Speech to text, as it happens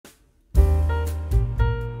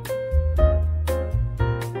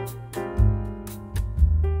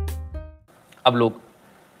अब लोग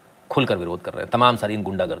खुलकर विरोध कर रहे हैं तमाम सारी इन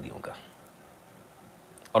गुंडागर्दियों का।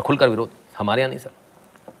 और खुलकर विरोध हमारे यहाँ नहीं सर,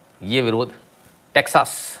 ये विरोध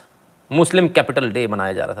टेक्सास मुस्लिम कैपिटल डे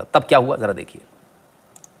मनाया जा रहा था, तब क्या हुआ जरा देखिए।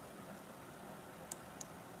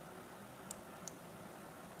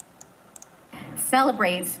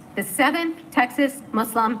 Celebrates the 7th Texas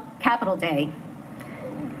Muslim Capital Day.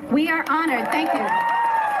 We are honored. Thank you.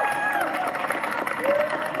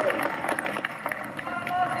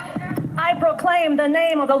 I proclaim the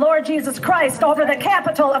name of the Lord Jesus Christ over the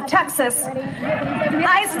capital of Texas.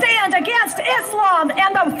 I stand against Islam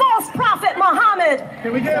and the false prophet Muhammad.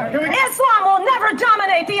 Islam will never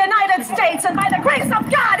dominate the United States, and by the grace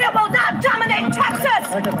of God, it will not dominate Texas.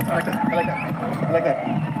 I like that.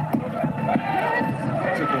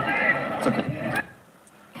 It's okay.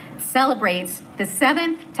 Celebrates the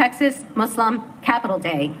 7th Texas Muslim Capital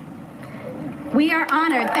Day. We are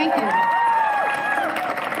honored. Thank you.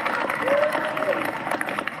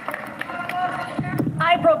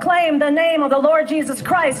 I proclaim the name of the Lord Jesus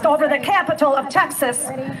Christ over the capital of Texas.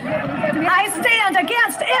 I stand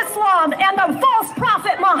against Islam and the false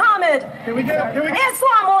prophet Muhammad.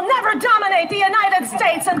 Islam will never dominate the United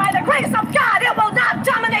States, and by the grace of God, it will not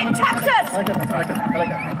dominate Texas. I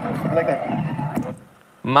like that.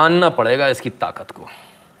 मानना पड़ेगा इसकी ताकत को,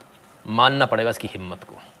 मानना पड़ेगा इसकी हिम्मत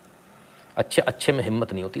को। अच्छे अच्छे में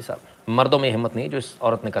हिम्मत नहीं होती साहब, मर्दों में हिम्मत नहीं, जो इस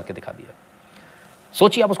औरत ने करके दिखा दिया।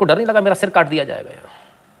 सोचिए आप, उसको डर नहीं लगा मेरा सिर काट दिया जाएगा यार?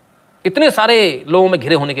 इतने सारे लोगों में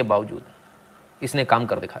घिरे होने के बावजूद इसने काम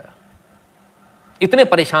कर दिखाया। इतने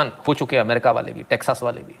परेशान हो चुके हैं अमेरिका वाले भी, टेक्सास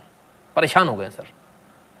वाले भी परेशान हो गए सर,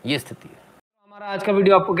 ये स्थिति है। हमारा आज का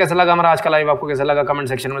वीडियो आपको कैसा लगा, हमारा आज का लाइव आपको कैसा लगा, कमेंट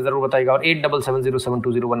सेक्शन में जरूर बताइएगा। और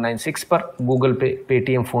 8770720196 पर गूगल पे,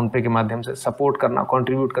 पेटीएम, फोन पे के माध्यम से सपोर्ट करना,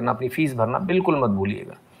 कंट्रीब्यूट करना, अपनी फीस भरना बिल्कुल मत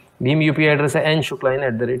भूलिएगा। भीम यूपीआई एड्रेस है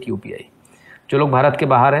nshukla@UPI। जो लोग भारत के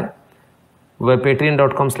बाहर हैं वह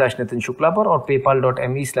patreon.com/नितिन शुक्ला पर और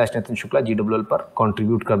paypal.me/नितिन शुक्ला GWL पर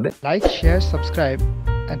कंट्रीब्यूट कर दें। Like, share, subscribe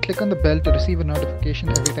and click on the bell to receive a notification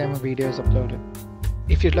every time a video is uploaded.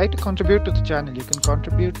 If you'd like to contribute to the channel, you can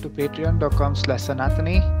contribute to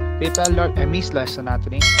patreon.com/Sanathani,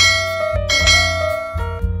 paypal.me/Sanathani